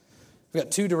We've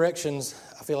got two directions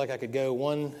I feel like I could go.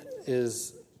 One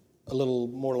is a little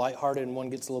more lighthearted, and one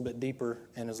gets a little bit deeper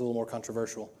and is a little more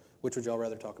controversial. Which would y'all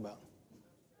rather talk about?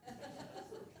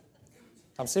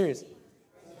 I'm serious.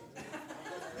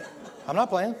 I'm not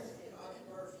playing.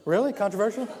 Really?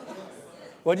 Controversial?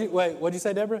 What'd you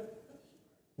say, Deborah?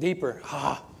 Deeper.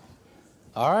 Ah.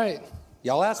 All right.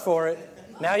 Y'all asked for it.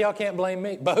 Now y'all can't blame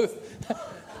me. Both.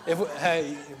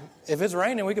 If it's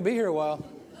raining, we could be here a while.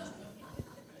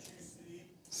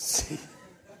 See,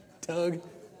 Doug.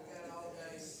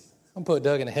 I'm going to put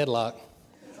Doug in a headlock.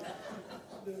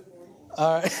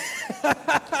 All right.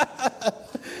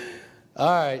 All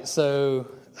right. So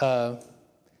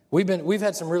we've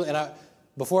had some really,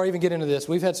 before I even get into this,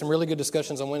 we've had some really good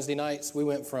discussions on Wednesday nights. We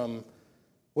went from,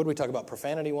 what did we talk about?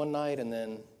 Profanity one night, and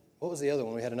then what was the other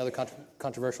one? We had another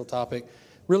controversial topic.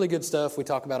 Really good stuff we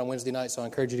talk about on Wednesday nights, so I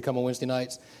encourage you to come on Wednesday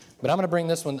nights. But I'm going to bring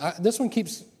this one. This one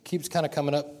keeps kind of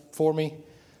coming up for me.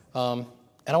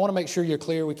 And I want to make sure you're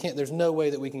clear. There's no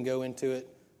way that we can go into it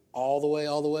all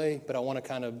the way, but I want to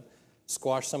kind of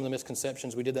squash some of the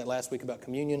misconceptions. We did that last week about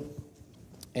communion.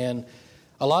 And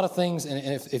a lot of things,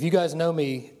 and if you guys know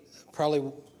me,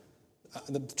 probably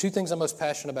the two things I'm most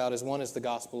passionate about is one is the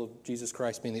gospel of Jesus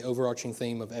Christ being the overarching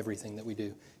theme of everything that we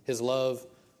do. His love,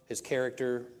 His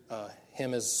character,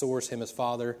 Him as source, Him as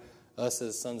Father, us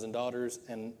as sons and daughters,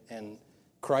 and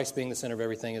Christ being the center of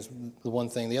everything is the one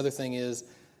thing. The other thing is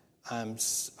I'm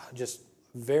just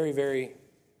very, very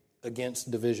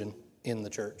against division in the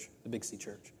church, the Big C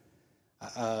church.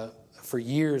 For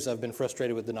years, I've been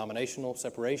frustrated with denominational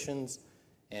separations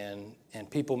and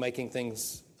people making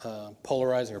things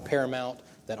polarizing or paramount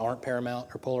that aren't paramount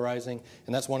or polarizing.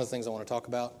 And that's one of the things I want to talk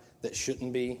about that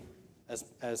shouldn't be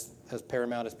as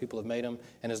paramount as people have made them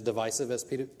and as divisive as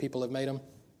people have made them.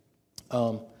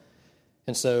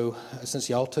 And so, since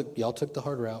y'all took the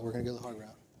hard route, we're going to go the hard route.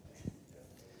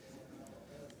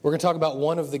 We're going to talk about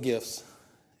one of the gifts,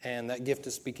 and that gift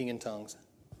is speaking in tongues.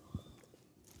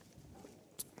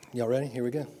 Y'all ready? Here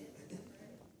we go.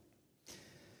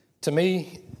 To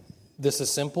me, this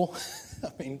is simple. I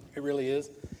mean, it really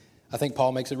is. I think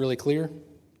Paul makes it really clear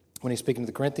when he's speaking to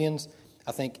the Corinthians.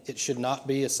 I think it should not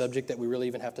be a subject that we really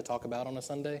even have to talk about on a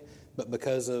Sunday, but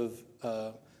because of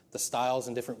the styles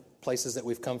and different places that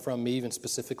we've come from, me even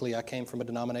specifically, I came from a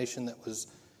denomination that was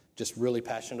just really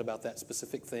passionate about that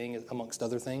specific thing amongst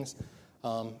other things,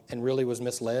 and really was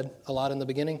misled a lot in the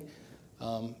beginning.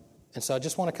 And so I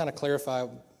just want to kind of clarify,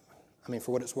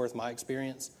 for what it's worth, my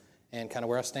experience and kind of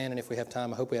where I stand. And if we have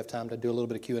time, I hope we have time to do a little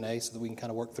bit of Q&A so that we can kind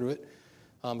of work through it.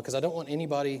 Because I don't want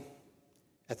anybody,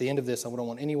 at the end of this, I don't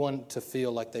want anyone to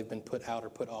feel like they've been put out or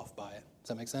put off by it. Does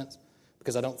that make sense?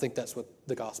 Because I don't think that's what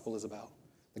the gospel is about.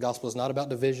 The gospel is not about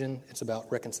division. It's about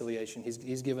reconciliation.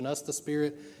 He's given us the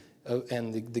Spirit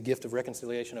and the gift of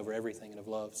reconciliation over everything and of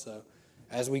love. So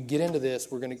as we get into this,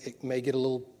 it may get a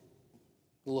little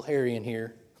hairy in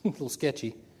here, a little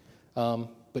sketchy,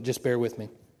 but just bear with me.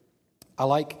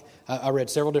 I read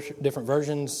several different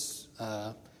versions,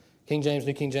 King James,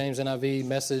 New King James, NIV,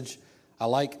 Message. I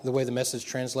like the way the Message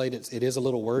translates. It is a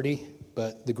little wordy,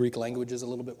 but the Greek language is a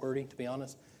little bit wordy, to be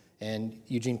honest. And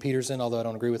Eugene Peterson, although I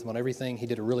don't agree with him on everything, he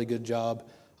did a really good job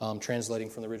translating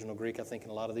from the original Greek, I think, in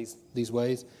a lot of these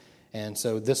ways. And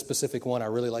so this specific one, I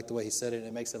really like the way he said it, and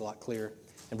it makes it a lot clearer.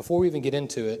 And before we even get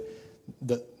into it,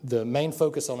 the main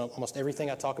focus on almost everything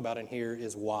I talk about in here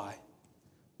is why.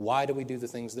 Why do we do the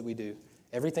things that we do?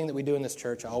 Everything that we do in this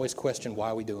church, I always question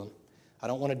why we do them. I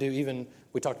don't want to do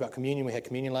we talked about communion. We had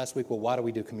communion last week. Well, why do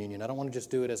we do communion? I don't want to just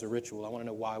do it as a ritual. I want to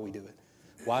know why we do it.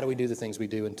 Why do we do the things we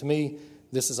do? And to me,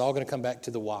 this is all going to come back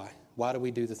to the why. Why do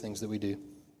we do the things that we do?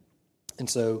 And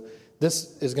so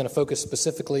this is going to focus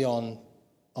specifically on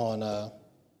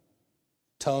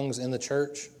tongues in the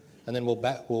church, and then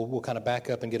we'll kind of back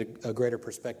up and get a greater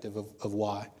perspective of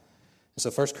why. And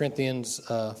so 1 Corinthians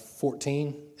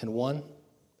 14 and 1,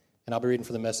 and I'll be reading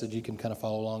for the Message. You can kind of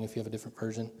follow along if you have a different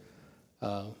version.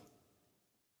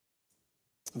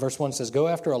 Verse 1 says, "Go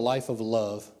after a life of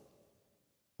love."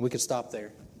 We could stop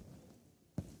there.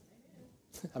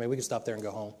 We could stop there and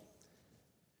go home.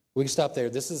 We could stop there.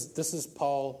 This is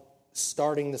Paul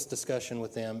starting this discussion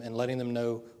with them and letting them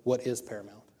know what is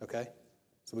paramount, okay?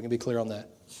 So we can be clear on that.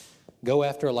 Go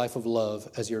after a life of love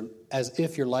as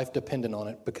if your life depended on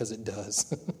it, because it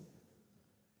does.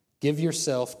 Give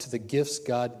yourself to the gifts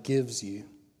God gives you.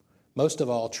 Most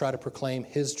of all, try to proclaim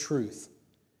His truth.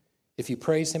 If you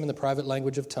praise Him in the private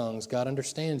language of tongues, God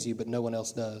understands you, but no one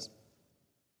else does.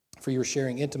 For you are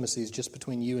sharing intimacies just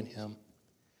between you and Him.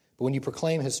 But when you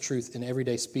proclaim His truth in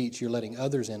everyday speech, you're letting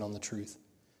others in on the truth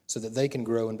so that they can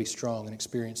grow and be strong and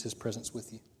experience His presence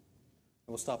with you. And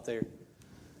we'll stop there.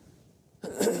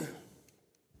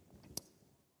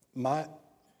 my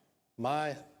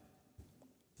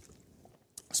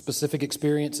specific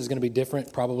experience is going to be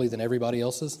different probably than everybody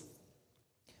else's,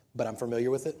 but I'm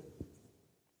familiar with it.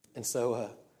 And so,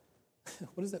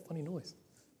 what is that funny noise?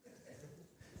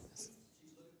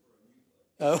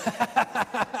 Oh.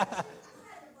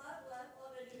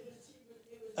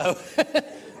 Oh.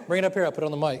 Bring it up here. I'll put it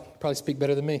on the mic. Probably speak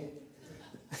better than me.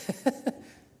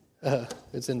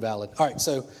 It's invalid. All right,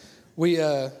 so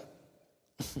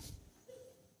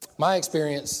my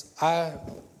experience, I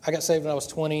got saved when I was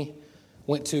 20,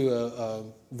 went to a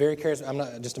very charismatic, I'm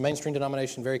not just a mainstream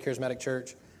denomination, very charismatic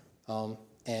church,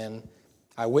 and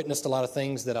I witnessed a lot of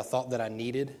things that I thought that I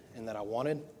needed and that I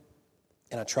wanted,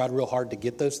 and I tried real hard to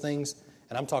get those things,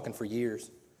 and I'm talking for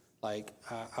years. Like,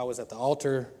 I was at the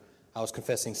altar, I was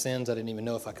confessing sins I didn't even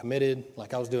know if I committed,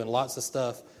 like I was doing lots of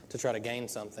stuff to try to gain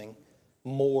something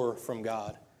more from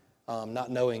God, not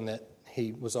knowing that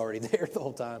He was already there the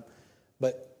whole time.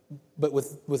 But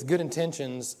with good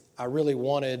intentions, I really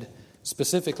wanted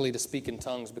specifically to speak in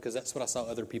tongues because that's what I saw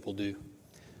other people do.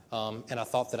 And I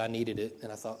thought that I needed it,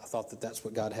 and I thought that that's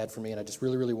what God had for me, and I just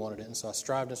really, really wanted it. And so I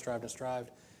strived,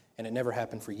 and it never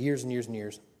happened for years and years and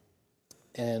years.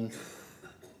 And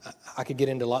I could get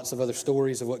into lots of other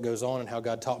stories of what goes on and how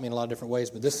God taught me in a lot of different ways,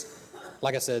 but this,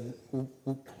 like I said,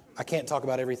 I can't talk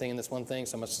about everything in this one thing,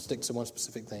 so I'm going to stick to one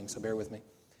specific thing, so bear with me.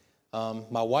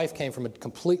 My wife came from a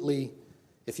completely,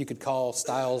 if you could call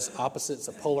styles opposites,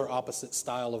 a polar opposite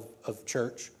style of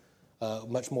church,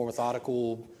 much more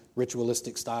methodical,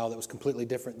 ritualistic style that was completely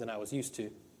different than I was used to.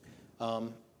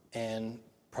 And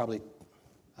probably,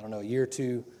 I don't know, a year or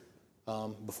two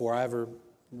before I ever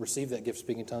received that gift of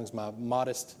speaking tongues, my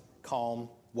modest, calm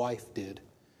wife did.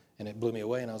 And it blew me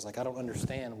away, and I was like, I don't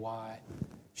understand why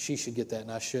she should get that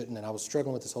and I shouldn't. And I was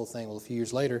struggling with this whole thing. Well, a few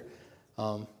years later,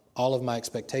 all of my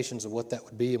expectations of what that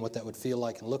would be and what that would feel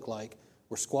like and look like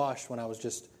were squashed when I was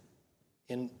just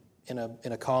in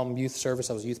a calm youth service.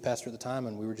 I was a youth pastor at the time,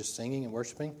 and we were just singing and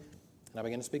worshiping. And I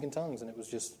began to speak in tongues, and it was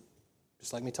just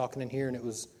like me talking in here, and it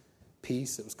was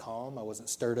peace. It was calm. I wasn't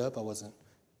stirred up. I wasn't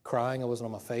crying. I wasn't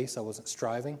on my face. I wasn't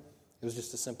striving. It was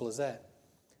just as simple as that.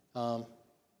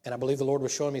 And I believe the Lord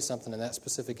was showing me something in that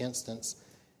specific instance,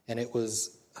 and it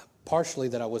was partially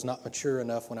that I was not mature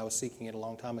enough when I was seeking it a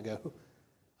long time ago,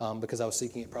 because I was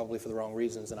seeking it probably for the wrong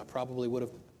reasons, and I probably would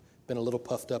have been a little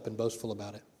puffed up and boastful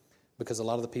about it, because a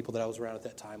lot of the people that I was around at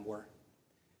that time were.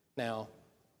 Now,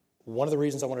 one of the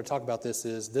reasons I want to talk about this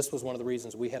is this was one of the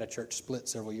reasons we had a church split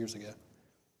several years ago.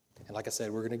 And like I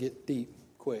said, we're going to get deep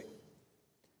quick.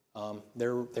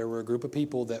 There were a group of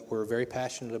people that were very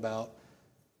passionate about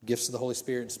gifts of the Holy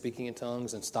Spirit and speaking in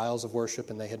tongues and styles of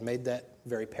worship, and they had made that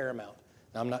very paramount.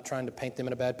 Now, I'm not trying to paint them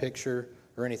in a bad picture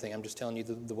or anything. I'm just telling you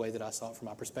the way that I saw it from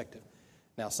my perspective.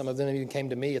 Now, some of them even came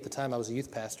to me at the time I was a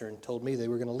youth pastor and told me they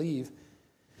were going to leave.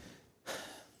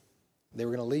 They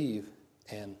were going to leave,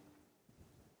 and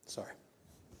sorry.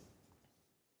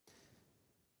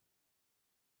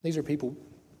 These are people,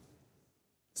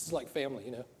 this is like family,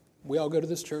 you know. We all go to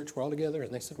this church, we're all together,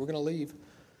 and they said, we're going to leave.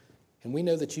 And we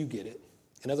know that you get it.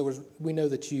 In other words, we know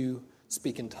that you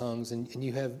speak in tongues, and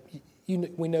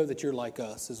we know that you're like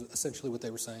us, is essentially what they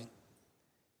were saying.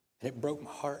 And it broke my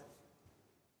heart.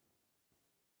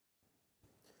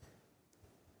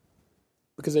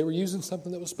 Because they were using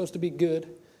something that was supposed to be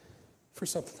good for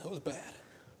something that was bad.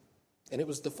 And it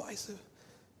was divisive.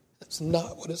 That's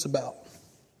not what it's about.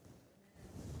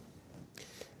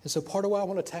 And so part of why I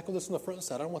want to tackle this on the front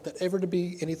side, I don't want that ever to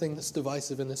be anything that's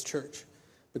divisive in this church,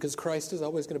 because Christ is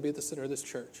always going to be at the center of this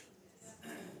church.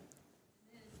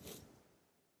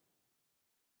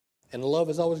 And love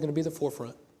is always going to be the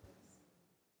forefront.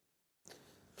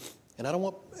 And I don't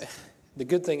want, the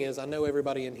good thing is I know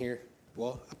everybody in here.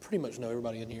 Well, I pretty much know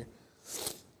everybody in here.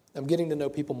 I'm getting to know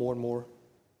people more and more.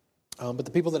 But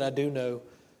the people that I do know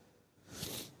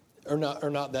are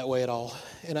not that way at all.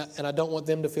 And I don't want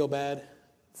them to feel bad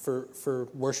for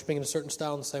worshiping in a certain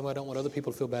style in the same way I don't want other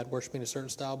people to feel bad worshiping in a certain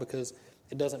style, because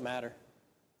it doesn't matter.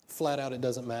 Flat out, it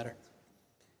doesn't matter.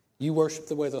 You worship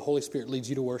the way the Holy Spirit leads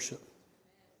you to worship.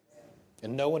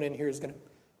 And no one in here is going to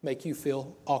make you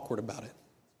feel awkward about it.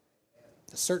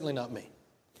 It's certainly not me.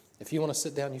 If you want to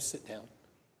sit down, you sit down.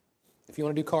 If you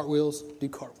want to do cartwheels, do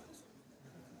cartwheels.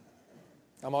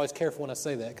 I'm always careful when I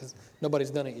say that because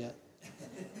nobody's done it yet.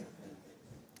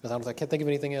 Because I can't think of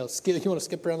anything else. You want to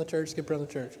skip around the church? Skip around the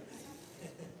church.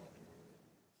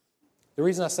 The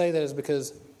reason I say that is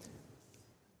because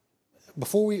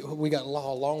before we got a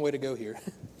long way to go here.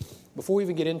 Before we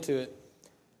even get into it,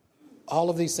 all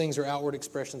of these things are outward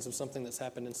expressions of something that's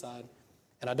happened inside.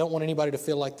 And I don't want anybody to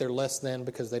feel like they're less than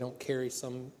because they don't carry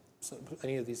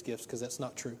any of these gifts, because that's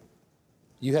not true.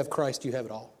 You have Christ, you have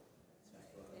it all.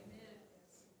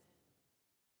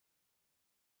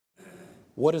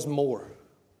 What is more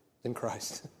than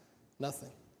Christ? Nothing.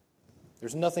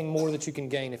 There's nothing more that you can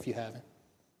gain if you haven't.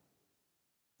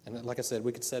 And like I said,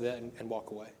 we could say that and walk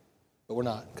away. But we're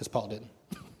not, because Paul didn't.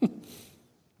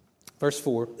 Verse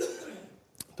 4,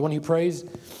 the one who prays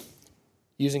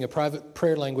using a private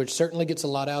prayer language certainly gets a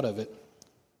lot out of it.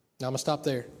 Now I'm going to stop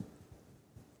there.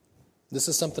 This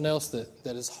is something else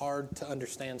that is hard to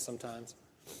understand sometimes,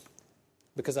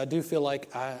 because I do feel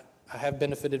like I have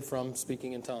benefited from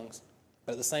speaking in tongues.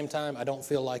 But at the same time, I don't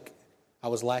feel like I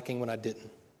was lacking when I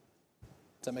didn't.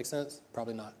 Does that make sense?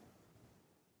 Probably not.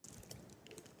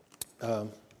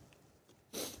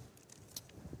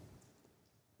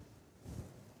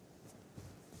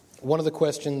 One of the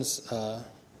questions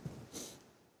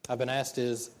I've been asked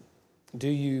is, do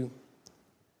you,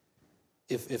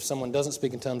 if someone doesn't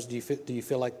speak in tongues, do you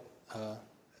feel like,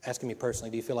 asking me personally,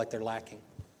 do you feel like they're lacking?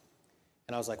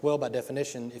 And I was like, well, by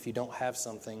definition, if you don't have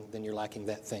something, then you're lacking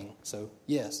that thing. So,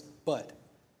 yes, but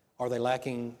are they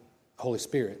lacking Holy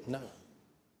Spirit? No,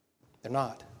 they're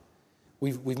not.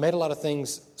 We've made a lot of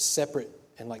things separate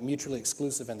and like mutually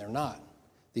exclusive, and they're not.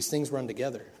 These things run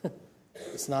together.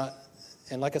 It's not,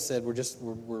 and like I said,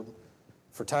 we're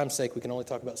for time's sake, we can only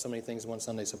talk about so many things one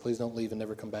Sunday, so please don't leave and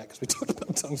never come back because we talked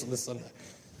about tongues on this Sunday.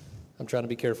 I'm trying to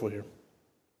be careful here.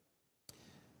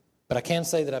 But I can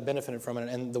say that I benefited from it,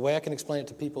 and the way I can explain it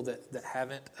to people that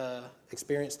haven't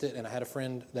experienced it, and I had a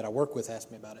friend that I work with ask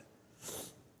me about it.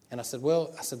 And I said,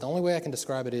 the only way I can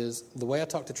describe it is the way I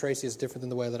talk to Tracy is different than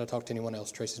the way that I talk to anyone else.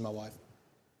 Tracy's my wife.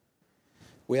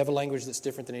 We have a language that's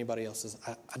different than anybody else's.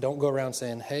 I don't go around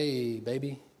saying, hey,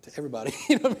 baby, to everybody.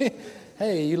 You know what I mean?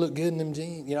 Hey, you look good in them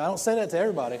jeans. You know, I don't say that to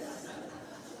everybody.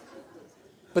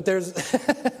 But there's...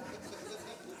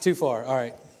 Too far. All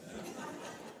right.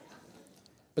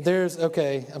 But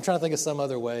I'm trying to think of some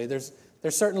other way. There's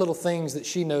certain little things that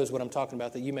she knows what I'm talking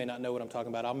about that you may not know what I'm talking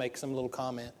about. I'll make some little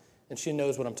comment, and she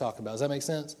knows what I'm talking about. Does that make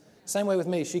sense? Same way with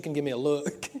me. She can give me a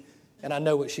look, and I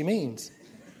know what she means.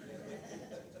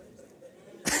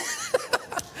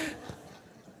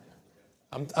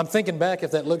 I'm thinking back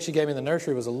if that look she gave me in the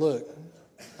nursery was a look.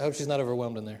 I hope she's not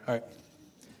overwhelmed in there. All right.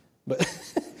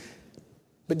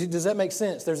 But does that make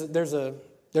sense? There's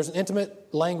an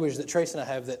intimate language that Tracy and I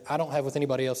have that I don't have with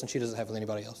anybody else and she doesn't have with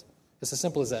anybody else. It's as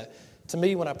simple as that. To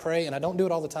me, when I pray, and I don't do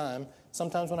it all the time,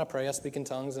 sometimes when I pray, I speak in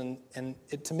tongues, and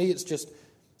to me,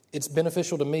 it's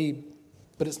beneficial to me,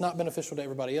 but it's not beneficial to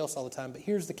everybody else all the time. But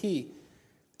here's the key.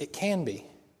 It can be.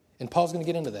 And Paul's going to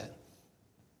get into that.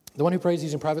 The one who prays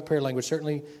using private prayer language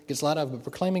certainly gets a lot out of it, but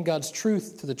proclaiming God's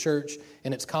truth to the church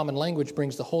in its common language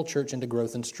brings the whole church into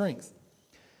growth and strength.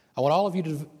 I want all of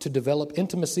you to develop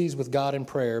intimacies with God in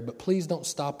prayer, but please don't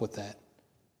stop with that.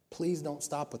 Please don't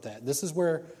stop with that. This is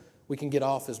where we can get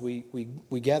off as we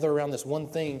gather around this one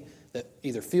thing that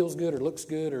either feels good or looks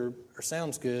good or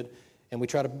sounds good, and we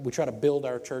try to build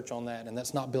our church on that, and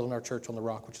that's not building our church on the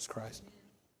rock, which is Christ.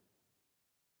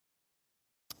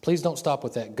 Please don't stop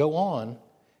with that. Go on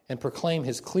and proclaim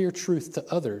His clear truth to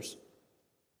others.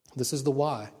 This is the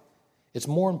why. It's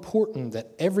more important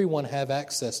that everyone have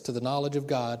access to the knowledge of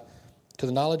God, to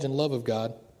the knowledge and love of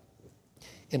God,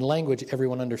 in language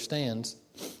everyone understands,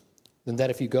 than that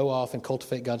if you go off and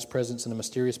cultivate God's presence in a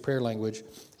mysterious prayer language,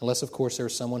 unless, of course, there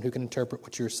is someone who can interpret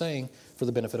what you're saying for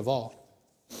the benefit of all.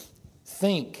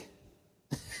 Think.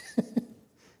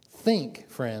 Think,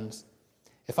 friends.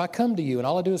 If I come to you and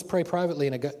all I do is pray privately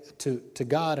to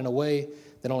God in a way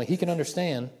that only He can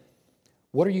understand,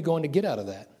 what are you going to get out of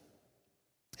that?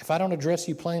 If I don't address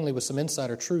you plainly with some insight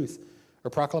or truth or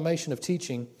proclamation of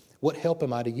teaching, what help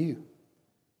am I to you?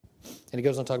 And he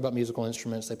goes on to talk about musical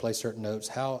instruments. They play certain notes.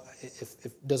 If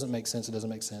it doesn't make sense, it doesn't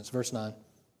make sense. Verse 9.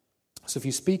 So if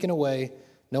you speak in a way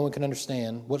no one can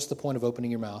understand, what's the point of opening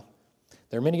your mouth?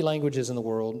 There are many languages in the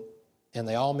world, and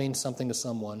they all mean something to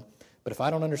someone. But if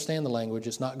I don't understand the language,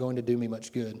 it's not going to do me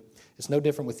much good. It's no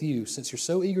different with you. Since you're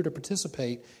so eager to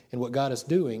participate in what God is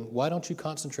doing, why don't you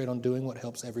concentrate on doing what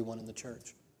helps everyone in the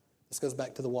church? This goes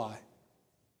back to the why.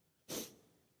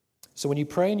 So when you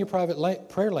pray in your private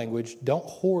prayer language, don't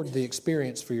hoard the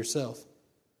experience for yourself.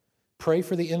 Pray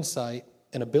for the insight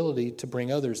and ability to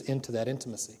bring others into that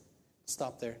intimacy.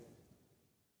 Stop there.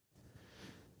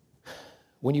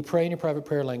 When you pray in your private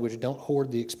prayer language, don't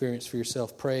hoard the experience for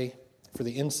yourself. Pray for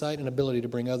the insight and ability to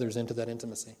bring others into that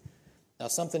intimacy. Now,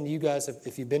 something you guys,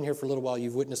 if you've been here for a little while,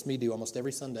 you've witnessed me do almost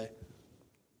every Sunday.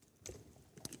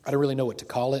 I don't really know what to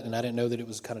call it, and I didn't know that it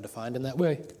was kind of defined in that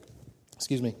way.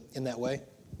 In that way.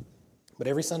 But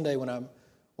every Sunday when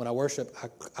I worship,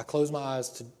 I close my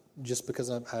eyes just because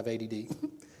I have ADD.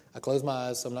 I close my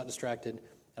eyes so I'm not distracted,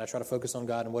 and I try to focus on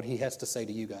God and what He has to say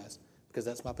to you guys, because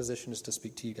that's my position, is to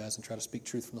speak to you guys and try to speak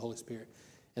truth from the Holy Spirit.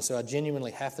 And so I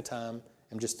genuinely, half the time,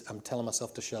 I'm telling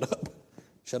myself to shut up.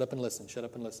 Shut up and listen, shut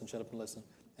up and listen, shut up and listen.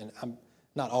 And I'm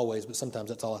not always, but sometimes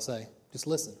that's all I say. Just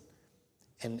listen.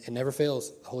 And it never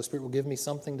fails. The Holy Spirit will give me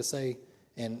something to say,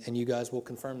 and you guys will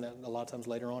confirm that a lot of times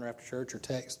later on or after church or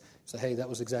text. Say, hey, that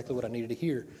was exactly what I needed to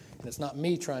hear. And it's not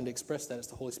me trying to express that. It's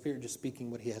the Holy Spirit just speaking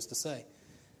what He has to say.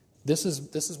 This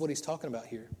is what He's talking about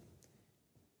here.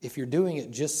 If you're doing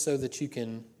it just so that you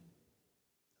can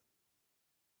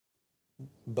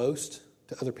boast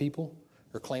to other people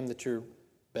or claim that you're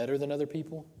better than other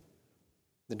people,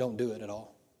 then don't do it at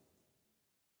all.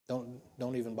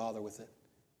 Don't even bother with it.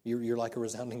 You're like a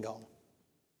resounding gong.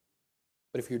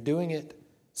 But if you're doing it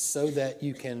so that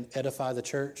you can edify the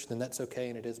church, then that's okay,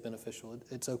 and it is beneficial.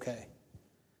 It's okay.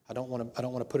 I don't want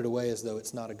to put it away as though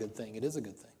it's not a good thing. It is a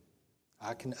good thing.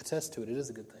 I can attest to it. It is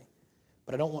a good thing.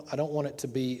 But I don't want it to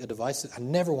be a divisive. I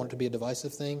never want it to be a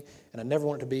divisive thing, and I never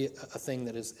want it to be a thing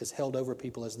that is held over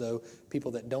people as though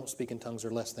people that don't speak in tongues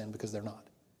are less than because they're not.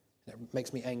 And it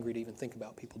makes me angry to even think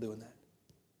about people doing that.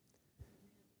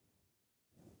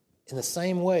 In the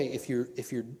same way, if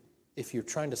you're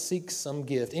trying to seek some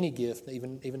gift, any gift,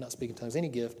 even not speaking tongues, any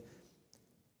gift,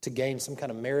 to gain some kind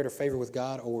of merit or favor with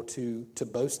God or to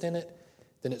boast in it,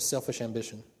 then it's selfish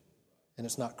ambition, and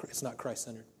it's not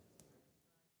Christ-centered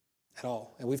at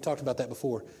all. And we've talked about that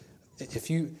before.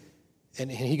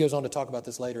 And he goes on to talk about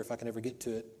this later if I can ever get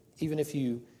to it. Even if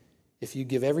you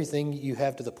give everything you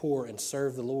have to the poor and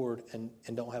serve the Lord and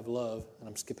don't have love, and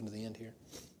I'm skipping to the end here,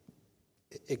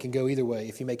 it can go either way.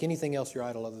 If you make anything else your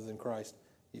idol other than Christ,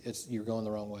 you're going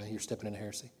the wrong way. You're stepping into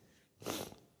heresy.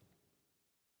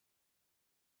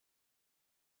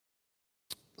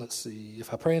 Let's see.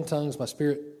 If I pray in tongues, my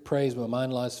spirit prays, but my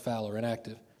mind lies foul or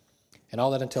inactive, and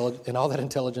all that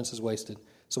intelligence is wasted.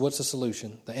 So what's the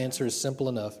solution? The answer is simple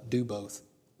enough. Do both.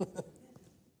 It's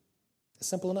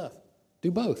simple enough.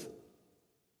 Do both.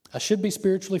 I should be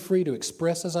spiritually free to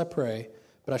express as I pray,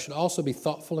 but I should also be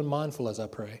thoughtful and mindful as I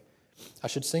pray. I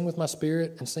should sing with my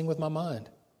spirit and sing with my mind.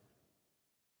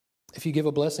 If you give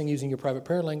a blessing using your private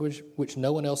prayer language, which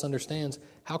no one else understands,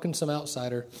 how can some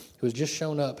outsider who has just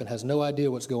shown up and has no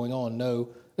idea what's going on know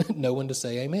when to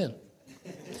say amen?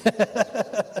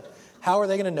 How are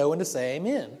they going to know when to say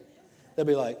amen? They'll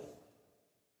be like,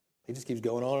 he just keeps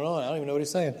going on and on. I don't even know what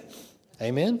he's saying.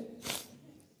 Amen?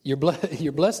 Your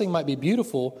blessing might be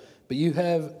beautiful, but you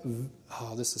have...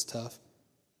 Oh, this is tough.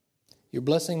 Your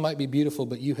blessing might be beautiful,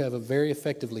 but you have very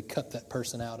effectively cut that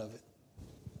person out of it.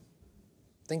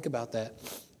 Think about that.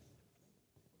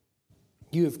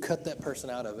 You have cut that person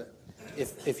out of it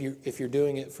if you're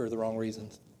doing it for the wrong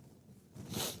reasons.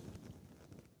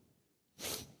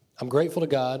 I'm grateful to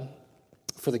God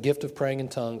for the gift of praying in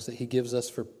tongues that He gives us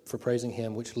for praising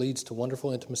Him, which leads to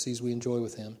wonderful intimacies we enjoy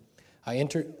with Him. I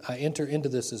enter into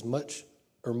this as much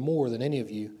or more than any of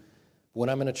you. When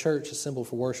I'm in a church assembled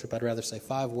for worship, I'd rather say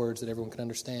 5 words that everyone can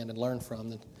understand and learn from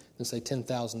than say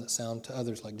 10,000 that sound to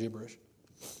others like gibberish.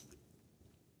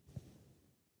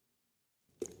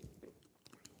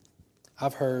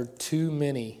 I've heard too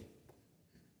many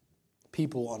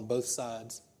people on both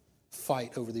sides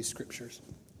fight over these scriptures.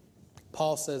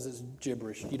 Paul says it's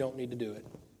gibberish. You don't need to do it.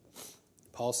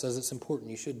 Paul says it's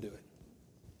important. You should do it.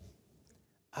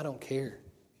 I don't care.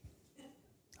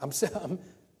 I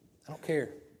don't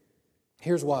care.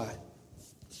 Here's why.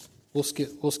 We'll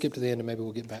skip to the end and maybe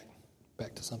we'll get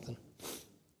back to something.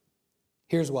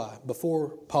 Here's why. Before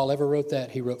Paul ever wrote that,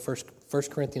 he wrote 1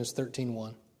 Corinthians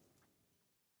 13:1.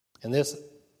 And this,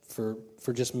 for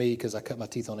just me, because I cut my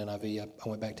teeth on NIV, I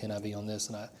went back to NIV on this,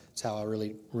 and it's how I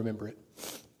really remember it.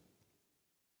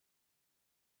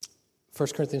 1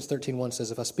 Corinthians 13:1 says,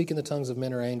 if I speak in the tongues of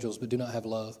men or angels but do not have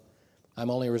love,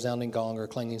 I'm only a resounding gong or a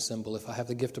clanging cymbal. If I have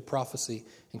the gift of prophecy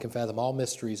and can fathom all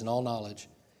mysteries and all knowledge,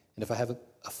 and if I have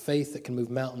a faith that can move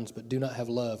mountains but do not have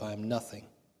love, I am nothing.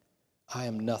 I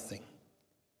am nothing.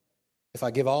 If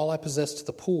I give all I possess to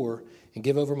the poor and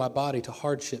give over my body to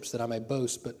hardships that I may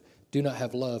boast but do not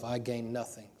have love, I gain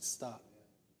nothing. Stop.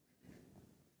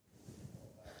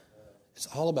 It's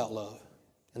all about love.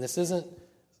 And this isn't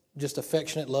just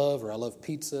affectionate love or I love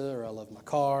pizza or I love my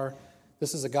car.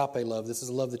 This is agape love. This is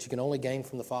a love that you can only gain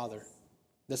from the Father.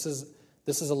 This is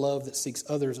a love that seeks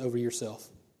others over yourself.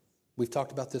 We've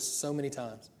talked about this so many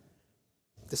times.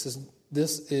 This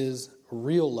is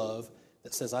real love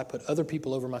that says I put other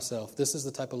people over myself. This is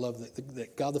the type of love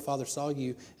that God the Father saw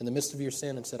you in the midst of your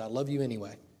sin and said, I love you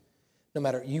anyway. No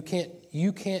matter, you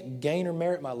can't gain or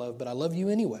merit my love, but I love you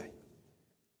anyway.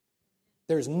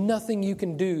 There's nothing you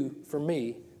can do for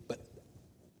me, but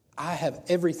I have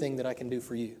everything that I can do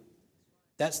for you.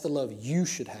 That's the love you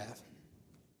should have.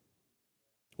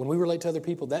 When we relate to other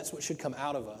people, that's what should come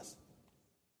out of us.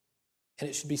 And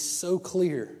it should be so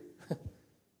clear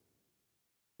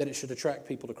that it should attract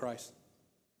people to Christ.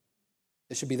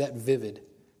 It should be that vivid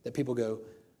that people go,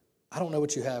 I don't know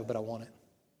what you have, but I want it.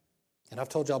 And I've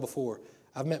told y'all before,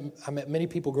 I met many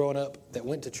people growing up that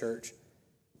went to church,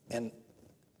 and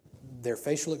their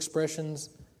facial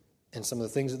expressions and some of the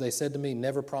things that they said to me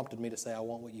never prompted me to say, I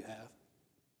want what you have.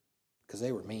 Because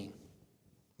they were mean.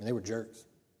 They were jerks.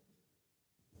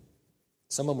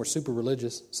 Some of them were super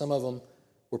religious. Some of them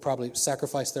were probably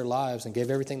sacrificed their lives and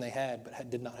gave everything they had, but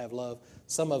did not have love.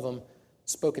 Some of them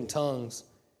spoke in tongues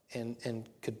and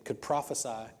could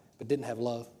prophesy, but didn't have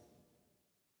love.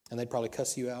 And they'd probably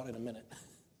cuss you out in a minute.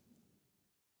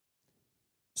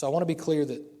 So I want to be clear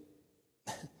that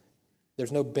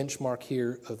there's no benchmark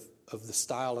here of the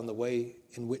style and the way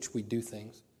in which we do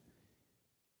things.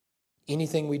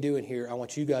 Anything we do in here, I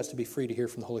want you guys to be free to hear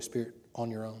from the Holy Spirit on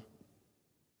your own.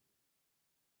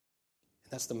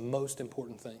 And that's the most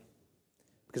important thing.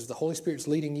 Because if the Holy Spirit's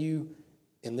leading you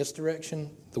in this direction,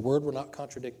 the Word will not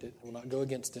contradict it, will not go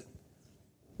against it.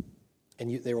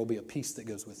 And there will be a peace that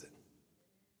goes with it.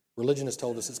 Religion has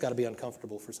told us it's got to be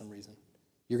uncomfortable for some reason.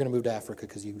 You're going to move to Africa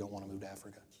because you don't want to move to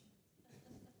Africa.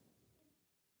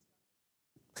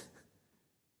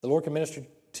 The Lord can minister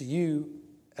to you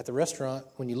at the restaurant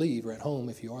when you leave, or at home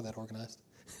if you are that organized,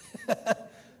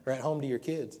 or at home to your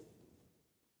kids.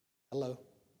 Hello.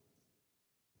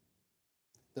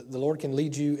 The Lord can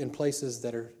lead you in places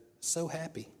that are so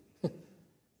happy.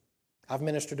 I've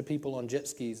ministered to people on jet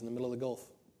skis in the middle of the Gulf.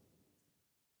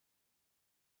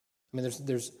 I mean,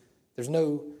 there's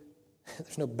no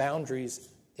boundaries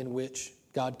in which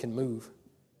God can move.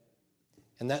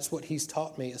 And that's what He's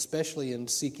taught me, especially in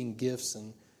seeking gifts.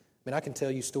 And I can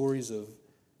tell you stories of,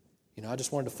 I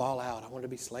just wanted to fall out. I wanted to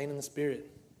be slain in the Spirit.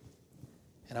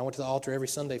 And I went to the altar every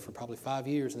Sunday for probably 5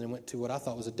 years, and then went to what I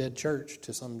thought was a dead church,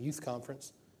 to some youth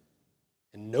conference.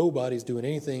 And nobody's doing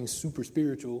anything super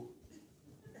spiritual.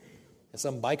 And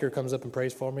some biker comes up and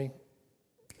prays for me,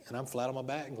 and I'm flat on my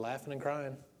back and laughing and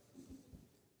crying.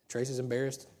 Tracy's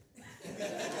embarrassed.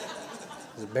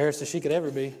 As embarrassed as she could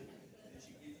ever be.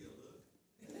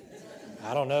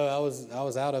 I don't know. I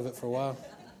was out of it for a while.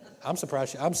 I'm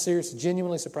surprised. I'm serious,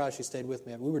 genuinely surprised she stayed with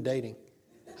me. We were dating.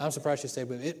 I'm surprised she stayed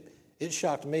with me. It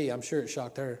shocked me. I'm sure it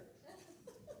shocked her.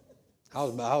 I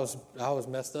was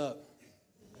messed up.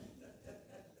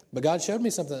 But God showed me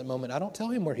something at that moment. I don't tell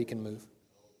Him where He can move.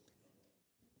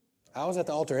 I was at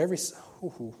the altar every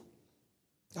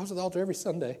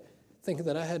Sunday, thinking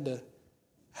that I had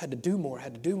to do more.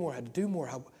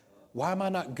 Why am I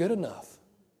not good enough?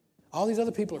 All these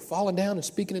other people are falling down and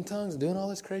speaking in tongues and doing all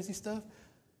this crazy stuff.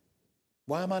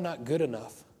 Why am I not good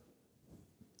enough?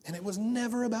 And it was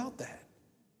never about that.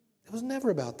 It was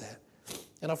never about that.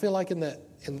 And I feel like in the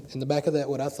back of that,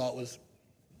 what I thought was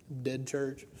dead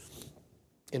church,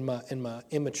 in my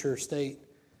immature state,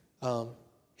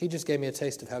 He just gave me a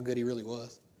taste of how good He really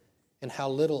was, and how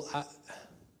little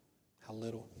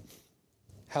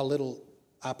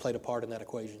I played a part in that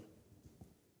equation.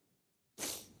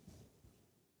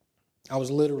 I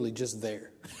was literally just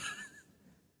there.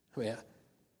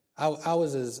 I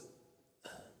was as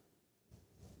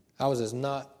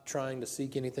not trying to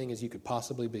seek anything as you could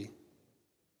possibly be.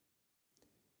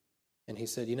 And He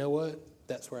said, you know what?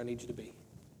 That's where I need you to be.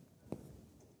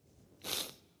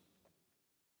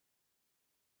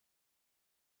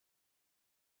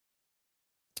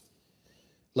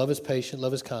 Love is patient,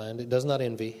 love is kind. It does not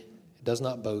envy. It does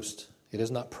not boast. It is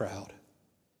not proud.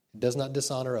 It does not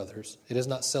dishonor others. It is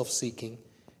not self-seeking.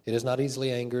 It is not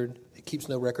easily angered. It keeps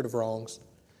no record of wrongs.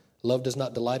 Love does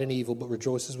not delight in evil, but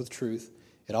rejoices with truth.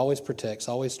 It always protects,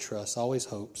 always trusts, always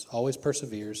hopes, always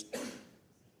perseveres.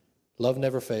 Love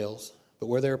never fails. But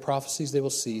where there are prophecies, they will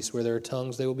cease. Where there are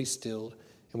tongues, they will be stilled.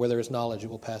 And where there is knowledge, it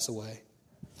will pass away.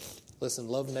 Listen,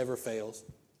 love never fails.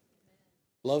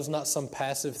 Love's not some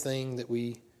passive thing that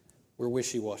we're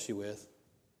wishy-washy with.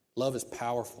 Love is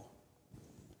powerful.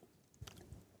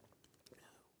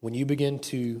 When you begin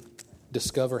to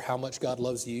discover how much God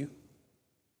loves you,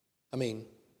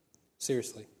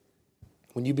 seriously,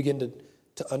 when you begin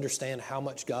to understand how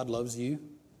much God loves you,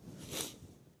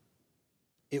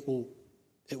 it will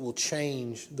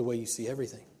change the way you see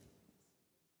everything.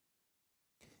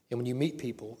 And when you meet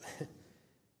people,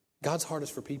 God's heart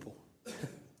is for people.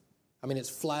 It's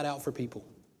flat out for people.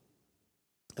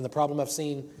 And the problem I've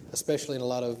seen, especially in a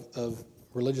lot of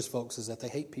religious folks, is that they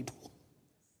hate people.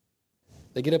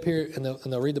 They get up here and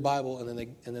they'll read the Bible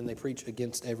and then they preach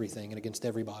against everything and against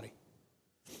everybody.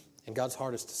 And God's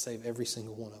heart is to save every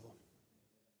single one of them.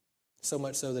 So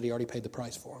much so that he already paid the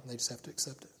price for them. They just have to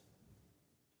accept it.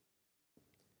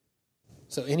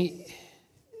 So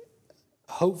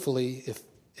hopefully,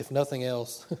 if nothing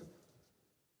else,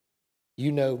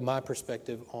 you know my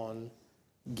perspective on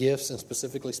gifts and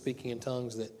specifically speaking in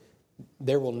tongues, that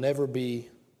there will never be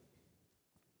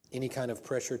any kind of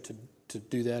pressure to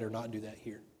do that or not do that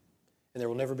here. And there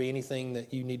will never be anything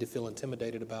that you need to feel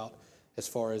intimidated about as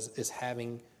far as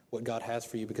having what God has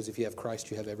for you, because if you have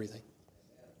Christ, you have everything.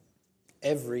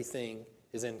 Everything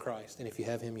is in Christ, and if you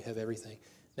have him, you have everything.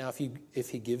 Now, if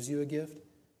he gives you a gift,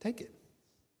 take it.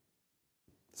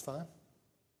 It's fine.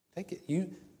 Take it.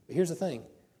 Here's the thing.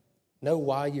 Know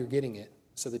why you're getting it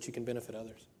so that you can benefit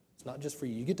others. It's not just for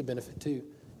you. You get to benefit too.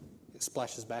 It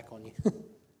splashes back on you.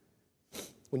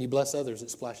 When you bless others,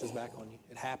 it splashes back on you.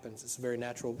 It happens. It's a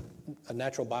natural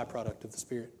byproduct of the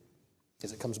Spirit,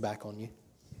 as it comes back on you.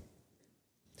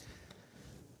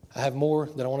 I have more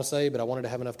that I want to say, but I wanted to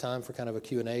have enough time for kind of a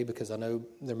Q&A, because I know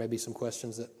there may be some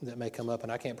questions that may come up,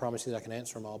 and I can't promise you that I can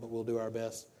answer them all, but we'll do our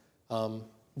best. Do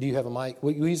you have a mic?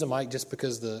 We use a mic just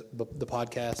because the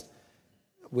podcast,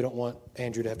 we don't want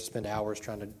Andrew to have to spend hours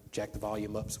trying to jack the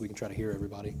volume up so we can try to hear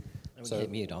everybody. And we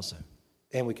can mute also.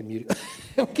 And we can mute it.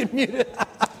 We can mute it.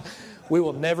 We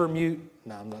will never mute.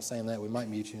 No, I'm not saying that. We might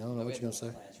mute you. I don't know what you're going to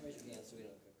say.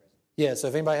 Yeah, so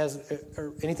if anybody has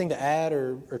anything to add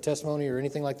or testimony or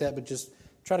anything like that, but just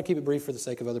try to keep it brief for the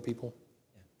sake of other people.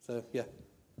 So, yeah.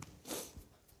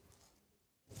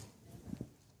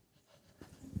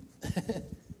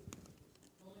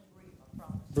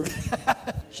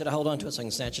 Should I hold on to it so I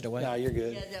can snatch it away? No, you're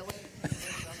good.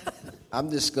 I'm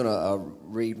just going to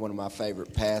read one of my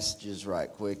favorite passages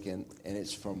right quick, and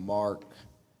it's from Mark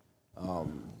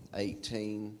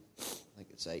 18. I think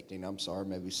it's 18. I'm sorry,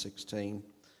 maybe 16.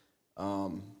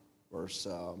 Verse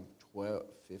 12,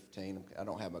 15. I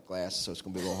don't have my glasses, so it's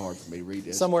going to be a little hard for me to read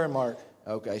this. Somewhere in Mark.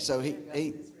 Okay, so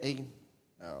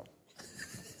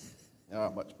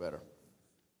much better.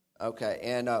 Okay,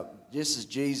 and just as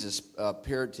Jesus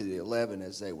appeared to the 11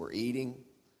 as they were eating,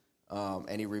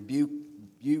 and he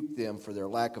rebuked them for their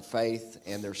lack of faith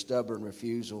and their stubborn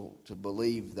refusal to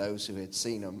believe those who had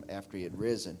seen him after he had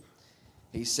risen.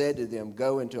 He said to them,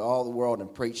 "Go into all the world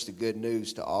and preach the good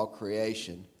news to all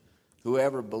creation.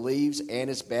 Whoever believes and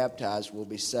is baptized will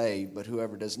be saved, but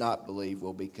whoever does not believe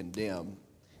will be condemned.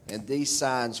 And these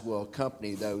signs will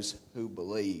accompany those who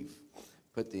believe."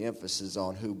 Put the emphasis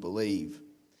on who believe.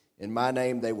 "In my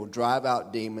name they will drive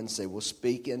out demons. They will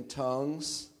speak in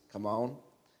tongues." Come on.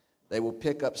 "They will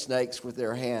pick up snakes with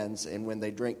their hands, and when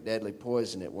they drink deadly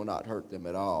poison, it will not hurt them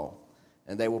at all.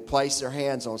 And they will place their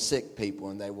hands on sick people,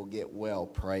 and they will get well."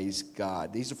 Praise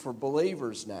God. These are for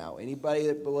believers now. Anybody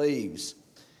that believes.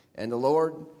 "And the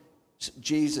Lord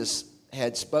Jesus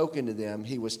had spoken to them.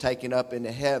 He was taken up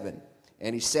into heaven,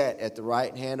 and he sat at the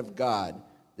right hand of God.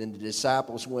 Then the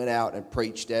disciples went out and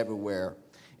preached everywhere.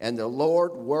 And the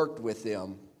Lord worked with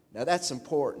them." Now that's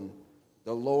important.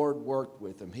 The Lord worked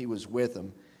with them. He was with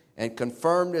them. "And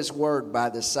confirmed his word by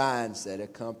the signs that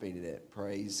accompanied it."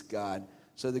 Praise God.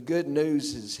 So the good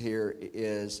news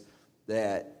is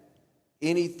that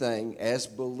anything as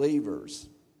believers,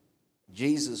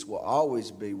 Jesus will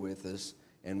always be with us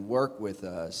and work with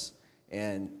us,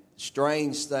 and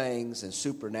strange things and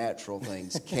supernatural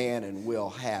things can and will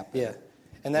happen. Yeah.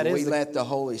 And that we let the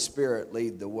Holy Spirit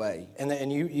lead the way.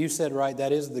 And you said right,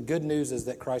 that is the good news, is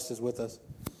that Christ is with us.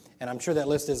 And I'm sure that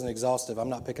list isn't exhaustive. I'm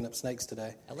not picking up snakes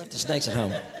today. I left the snakes at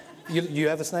home. You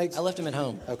have the snakes? I left them at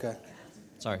home. Okay.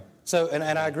 Sorry. So, and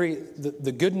I agree,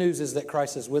 the good news is that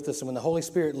Christ is with us. And when the Holy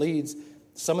Spirit leads,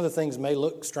 some of the things may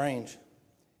look strange.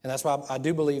 And that's why I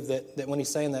do believe that when he's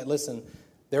saying that, listen,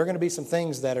 there are going to be some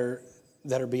things that are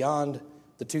beyond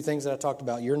the two things that I talked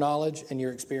about, your knowledge and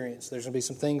your experience. There's going to be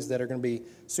some things that are going to be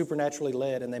supernaturally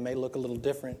led, and they may look a little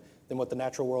different than what the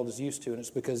natural world is used to. And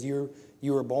it's because you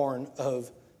were born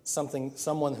of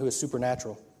someone who is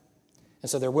supernatural. And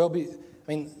so there will be,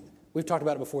 we've talked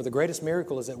about it before. The greatest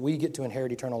miracle is that we get to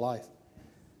inherit eternal life.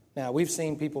 Now, we've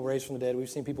seen people raised from the dead. We've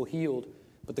seen people healed.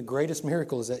 But the greatest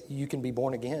miracle is that you can be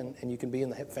born again and you can be in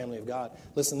the family of God.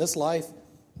 Listen, this life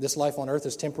on earth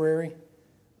is temporary.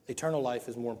 Eternal life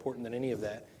is more important than any of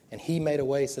that. And he made a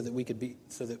way so that we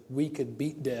could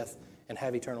beat death and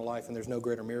have eternal life, and there's no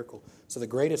greater miracle. So the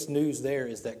greatest news there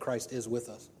is that Christ is with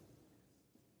us.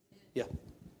 Yeah.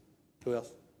 Who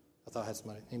else? I thought I had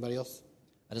somebody. Anybody else?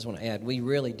 I just want to add, we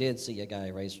really did see a guy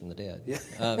raised from the dead.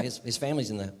 Yeah. His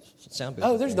family's in the sound booth.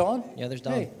 Oh, there's Dawn. Yeah, there's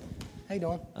Dawn. Hey,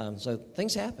 Dawn. So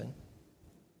things happen.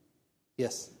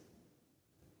 Yes.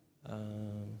 All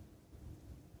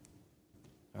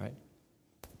right.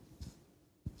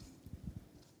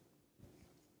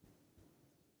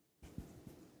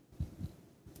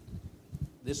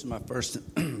 This is my first.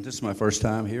 This is my first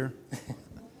time here.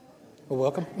 Well,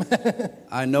 welcome.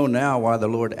 I know now why the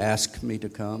Lord asked me to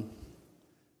come.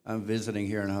 I'm visiting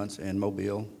here in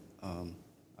Mobile.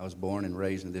 I was born and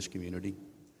raised in this community.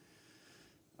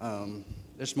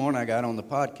 This morning I got on the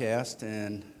podcast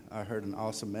and I heard an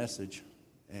awesome message,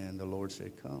 and the Lord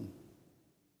said, "Come."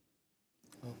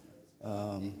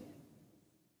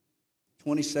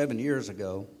 27 years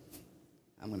ago,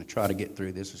 I'm going to try to get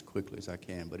through this as quickly as I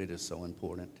can, but it is so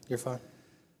important. You're fine.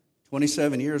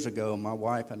 27 years ago, my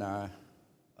wife and I,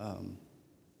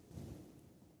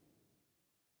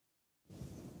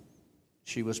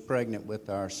 she was pregnant with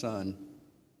our son,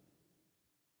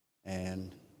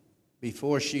 and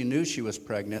before she knew she was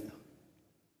pregnant,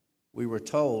 we were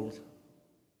told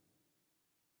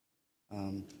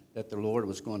that the Lord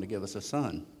was going to give us a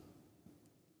son,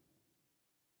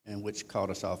 and which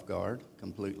caught us off guard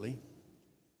completely.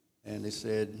 And they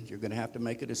said, "You're going to have to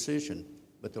make a decision,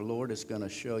 but the Lord is going to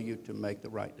show you to make the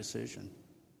right decision.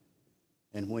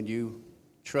 And when you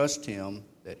trust Him,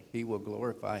 that He will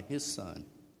glorify His Son."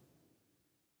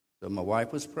 So my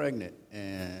wife was pregnant,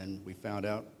 and we found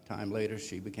out time later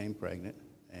she became pregnant.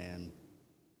 And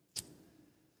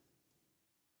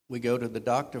we go to the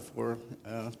doctor for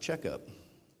a checkup,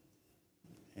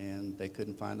 and they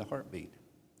couldn't find the heartbeat.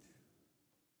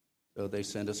 So they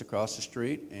send us across the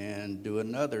street and do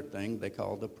another thing they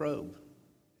call the probe.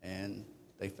 And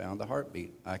they found the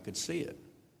heartbeat. I could see it.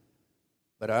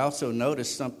 But I also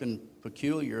noticed something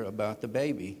peculiar about the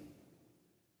baby.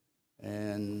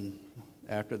 And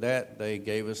after that, they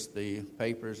gave us the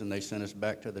papers and they sent us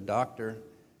back to the doctor.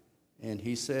 And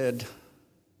he said,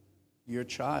 "Your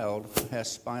child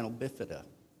has spinal bifida.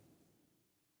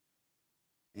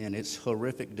 And it's a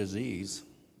horrific disease."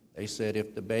 They said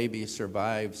if the baby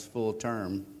survives full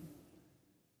term,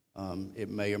 it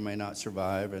may or may not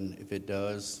survive, and if it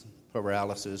does,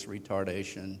 paralysis,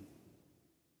 retardation.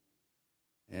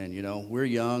 And, you know, we're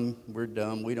young, we're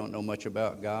dumb, we don't know much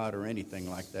about God or anything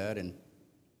like that, and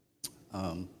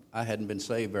I hadn't been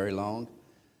saved very long.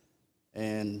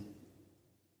 And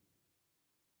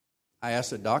I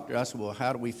asked the doctor, I said, "Well,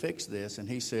 how do we fix this?" And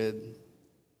he said,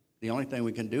 "The only thing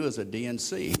we can do is a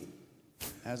DNC.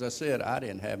 As I said, I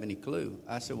didn't have any clue.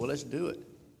 I said, "Well, let's do it."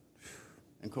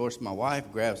 And of course, my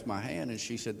wife grabs my hand and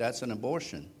she said, "That's an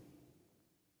abortion."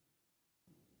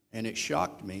 And it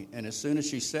shocked me. And as soon as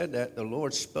she said that, the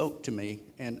Lord spoke to me,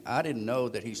 and I didn't know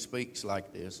that He speaks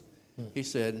like this. He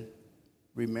said,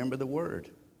 "Remember the word."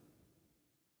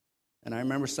 And I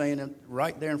remember saying it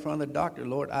right there in front of the doctor,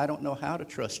 "Lord, I don't know how to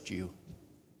trust you."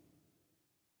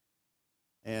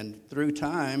 And through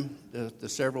time, the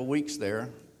several weeks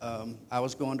there, I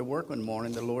was going to work one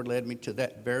morning. The Lord led me to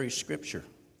that very scripture.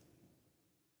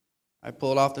 I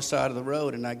pulled off the side of the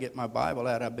road, and I get my Bible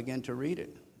out. I began to read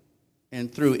it.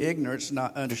 And through ignorance,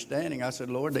 not understanding, I said,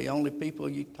 "Lord, the only people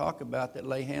you talk about that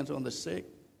lay hands on the sick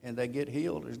and they get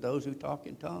healed is those who talk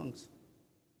in tongues."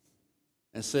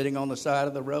 And sitting on the side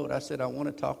of the road, I said, "I want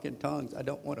to talk in tongues. I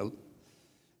don't want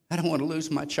to lose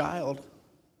my child.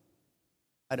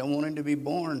 I don't want him to be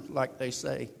born like they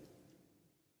say."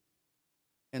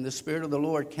 And the Spirit of the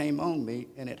Lord came on me,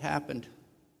 and it happened.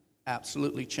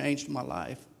 Absolutely changed my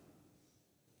life.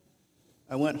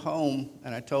 I went home,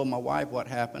 and I told my wife what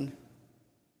happened.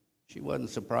 She wasn't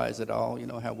surprised at all. You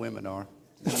know how women are.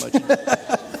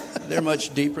 They're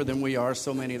much deeper than we are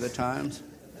so many of the times.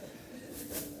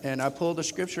 And I pulled the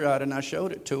scripture out, and I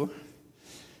showed it to her.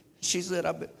 She said,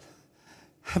 I've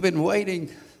been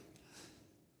waiting.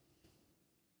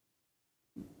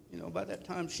 You know, by that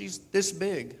time, she's this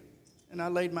big. And I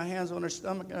laid my hands on her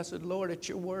stomach, and I said, "Lord, it's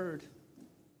your word."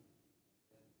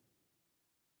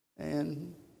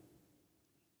 And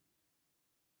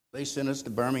they sent us to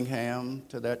Birmingham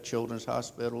to that children's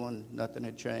hospital, and nothing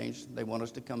had changed. They want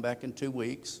us to come back in 2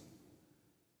 weeks.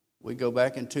 We go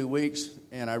back in 2 weeks,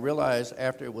 and I realized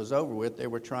after it was over with, they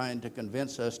were trying to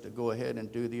convince us to go ahead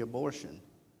and do the abortion.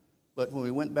 But when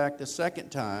we went back the second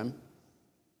time,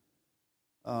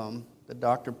 the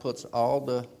doctor puts all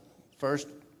the first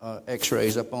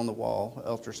x-rays up on the wall,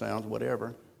 ultrasounds,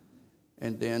 whatever,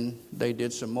 and then they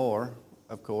did some more,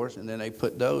 of course, and then they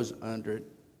put those under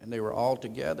it, and they were all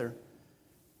together.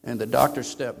 And the doctor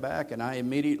stepped back, and I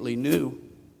immediately knew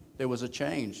there was a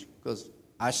change because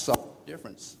I saw the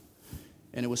difference,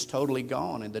 and it was totally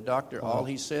gone. And the doctor, all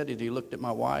he said is he looked at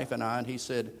my wife and I, and he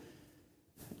said,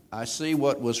 "I see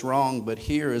what was wrong, but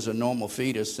here is a normal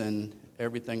fetus, and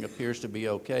everything appears to be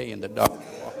okay." And the doctor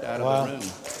walked out of the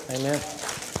room. Amen.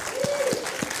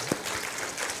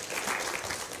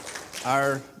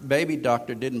 Our baby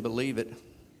doctor didn't believe it.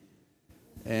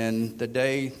 And the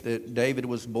day that David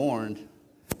was born,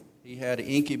 he he had an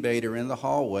incubator in the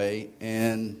hallway,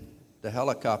 and the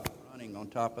helicopter running on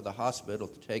top of the hospital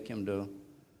to take him to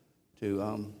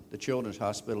the Children's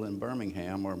Hospital in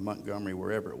Birmingham or Montgomery,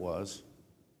 wherever it was.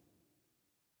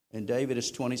 And David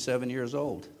is 27 years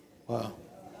old. Wow.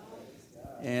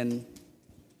 And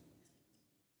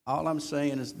all I'm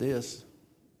saying is this: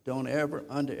 don't ever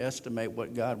underestimate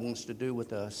what God wants to do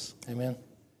with us. Amen.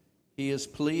 He is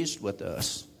pleased with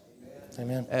us.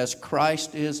 Amen. As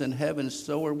Christ is in heaven,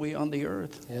 so are we on the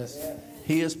earth. Yes.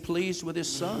 He is pleased with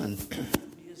his Son.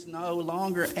 He is no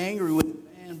longer angry with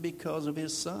man because of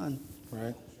his Son.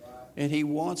 Right. And he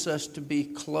wants us to be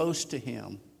close to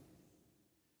him.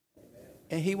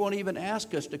 And he won't even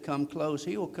ask us to come close.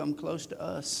 He will come close to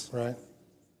us. Right.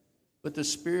 But the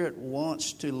Spirit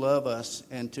wants to love us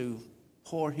and to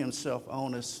pour himself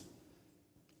on us.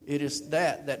 It is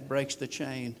that breaks the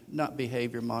chain, not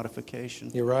behavior modification.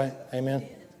 You're right. Amen.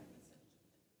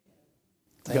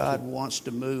 God wants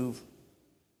to move.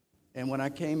 And when I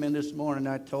came in this morning,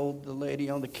 I told the lady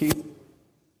on the queue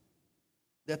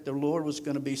that the Lord was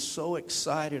going to be so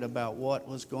excited about what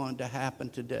was going to happen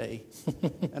today.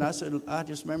 And I said, I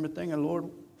just remember thinking, Lord,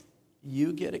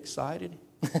 you get excited?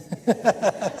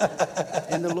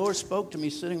 And the Lord spoke to me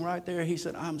sitting right there. He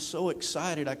said, I'm so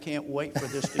excited. I can't wait for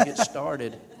this to get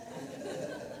started.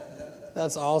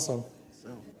 That's awesome.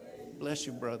 So, bless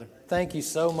you, brother. Thank you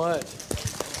so much.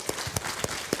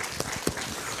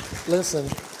 Listen.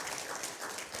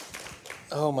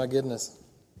 Oh, my goodness.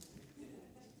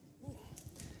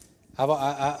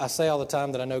 I say all the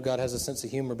time that I know God has a sense of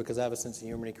humor because I have a sense of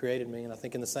humor and he created me. And I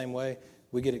think in the same way,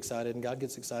 we get excited and God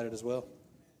gets excited as well.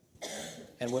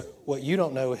 And what you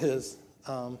don't know is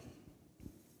I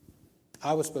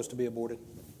was supposed to be aborted.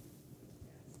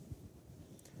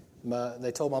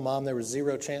 They told my mom there was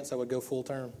zero chance I would go full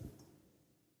term.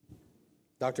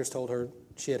 Doctors told her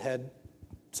she had had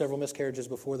several miscarriages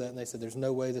before that, and they said there's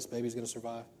no way this baby's going to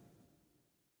survive.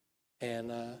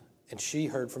 And she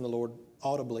heard from the Lord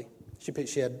audibly.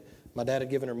 My dad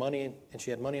had given her money, and she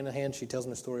had money in her hand. She tells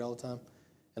me the story all the time.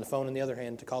 And the phone in the other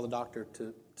hand to call the doctor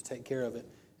to take care of it.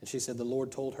 And she said the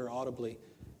Lord told her audibly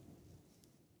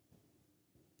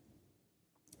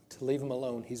to leave him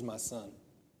alone. He's my son.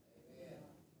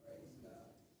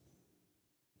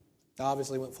 I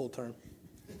obviously went full term.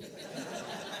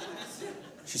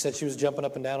 She said she was jumping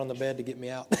up and down on the bed to get me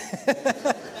out.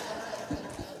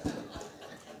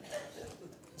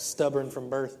 Stubborn from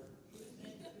birth.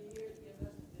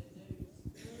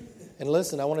 And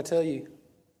listen, I want to tell you,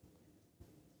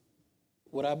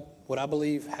 what I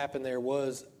believe happened there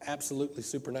was absolutely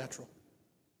supernatural.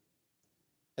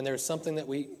 And there's something that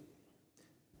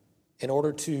in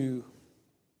order to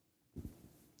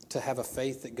have a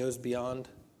faith that goes beyond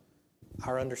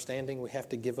our understanding, we have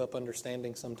to give up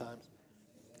understanding sometimes.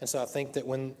 And so I think that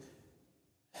when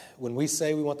we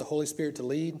say we want the Holy Spirit to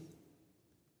lead,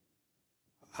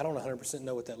 I don't 100%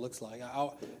 know what that looks like.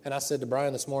 And I said to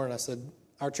Brian this morning, I said,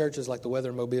 our church is like the weather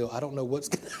in Mobile. I don't know what's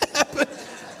going to happen.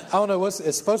 I don't know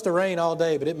it's supposed to rain all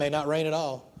day, but it may not rain at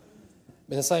all.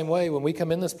 In the same way, when we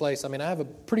come in this place, I have a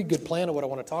pretty good plan of what I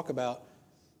want to talk about,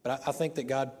 but I think that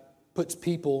God puts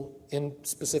people in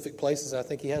specific places. I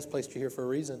think he has placed you here for a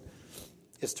reason.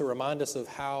 It's to remind us of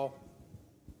how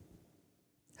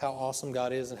awesome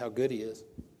God is and how good he is.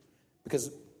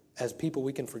 Because as people,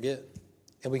 we can forget,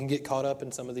 and we can get caught up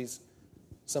in some of these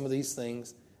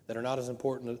things that are not as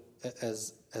important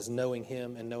as knowing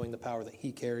him and knowing the power that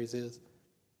he carries is.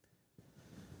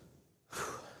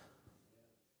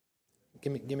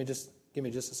 Give me just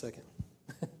a second.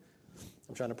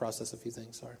 I'm trying to process a few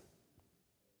things. Sorry.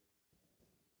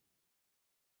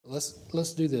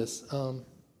 Let's do this.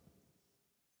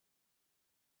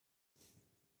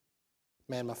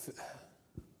 Man, I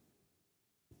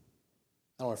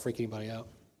don't want to freak anybody out,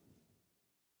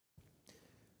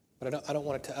 but I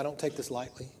don't take this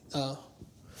lightly.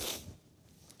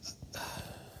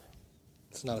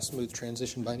 It's not a smooth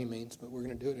transition by any means, but we're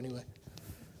going to do it anyway.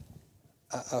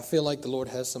 I feel like the Lord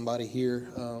has somebody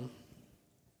here. And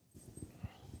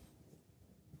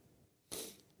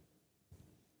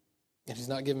he's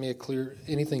not giving me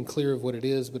anything clear of what it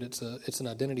is, but it's an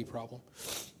identity problem.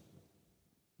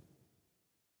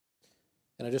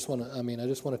 And I just want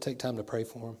to take time to pray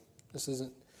for him.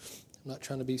 I'm not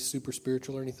trying to be super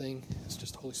spiritual or anything. It's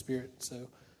just Holy Spirit. So,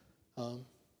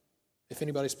 if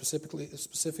anybody specifically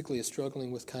is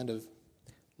struggling with kind of,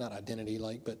 not identity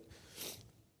but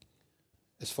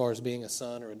as far as being a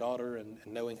son or a daughter and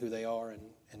knowing who they are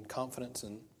and confidence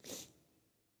and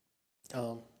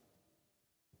I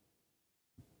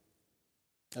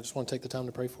just want to take the time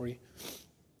to pray for you.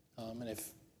 And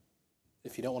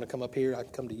if you don't want to come up here, I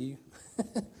can come to you.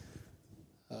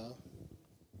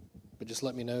 But just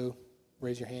let me know,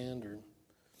 raise your hand or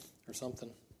something.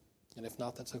 And if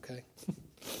not, that's okay.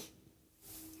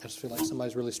 I just feel like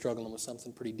somebody's really struggling with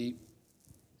something pretty deep.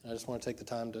 And I just want to take the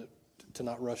time to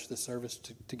not rush this service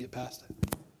to get past it.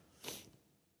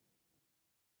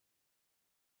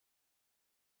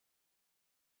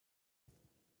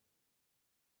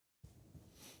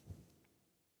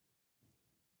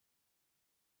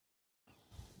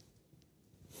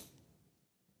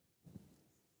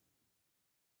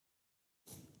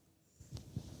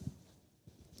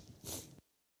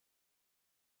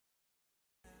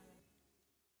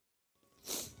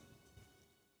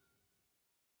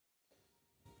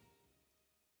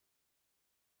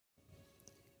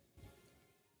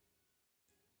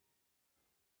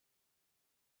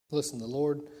 Listen, the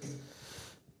Lord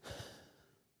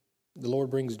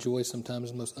brings joy sometimes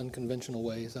in the most unconventional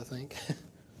ways, I think.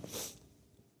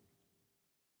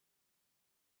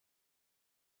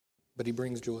 But He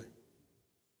brings joy.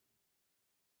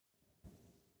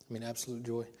 I mean, absolute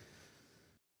joy.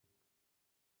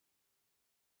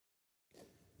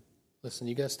 Listen,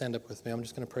 you guys stand up with me. I'm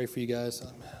just going to pray for you guys.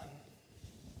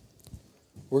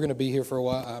 We're going to be here for a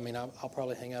while. I mean, I'll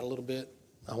probably hang out a little bit.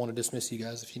 I want to dismiss you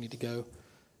guys if you need to go.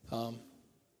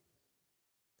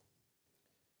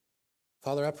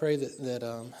 Father, I pray that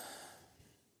well,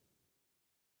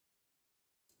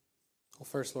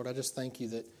 first, Lord, I just thank you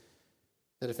that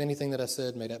if anything that I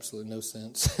said made absolutely no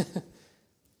sense,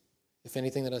 if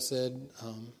anything that I said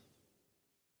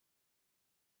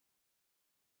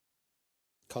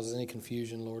causes any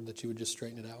confusion, Lord, that you would just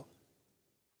straighten it out,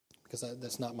 because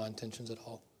that's not my intentions at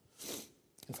all.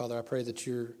 And Father, I pray that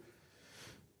your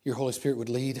Holy Spirit would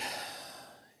lead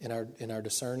in our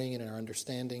discerning and in our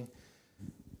understanding,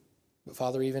 but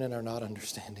Father, even in our not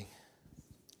understanding.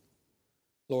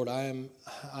 Lord, I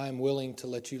am willing to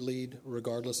let you lead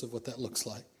regardless of what that looks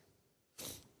like,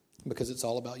 because it's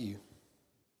all about you.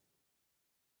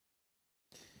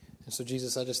 And so,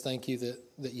 Jesus, I just thank you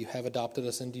that you have adopted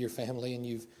us into your family, and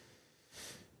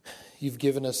you've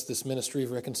given us this ministry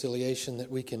of reconciliation that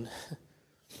we can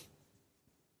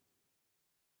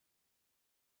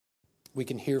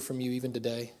hear from you even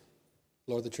today.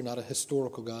 Lord, that you're not a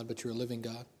historical God, but you're a living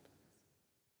God.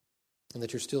 And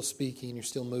that you're still speaking, and you're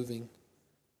still moving. And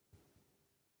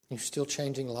you're still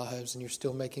changing lives, and you're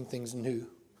still making things new.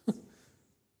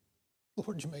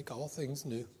 Lord, you make all things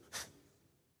new.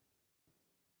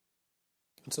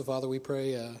 And so, Father, we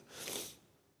pray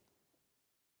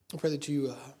that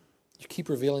you keep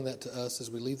revealing that to us as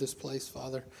we leave this place,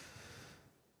 Father,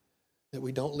 that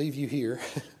we don't leave you here.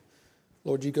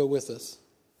 Lord, you go with us.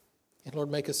 And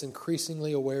Lord, make us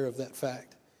increasingly aware of that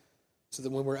fact, so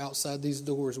that when we're outside these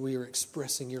doors, we are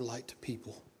expressing your light to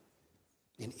people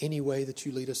in any way that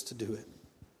you lead us to do it.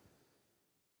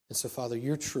 And so, Father,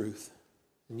 your truth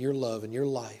and your love and your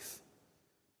life,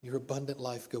 your abundant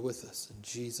life go with us. In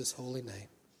Jesus' holy name,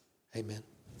 amen.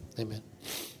 Amen.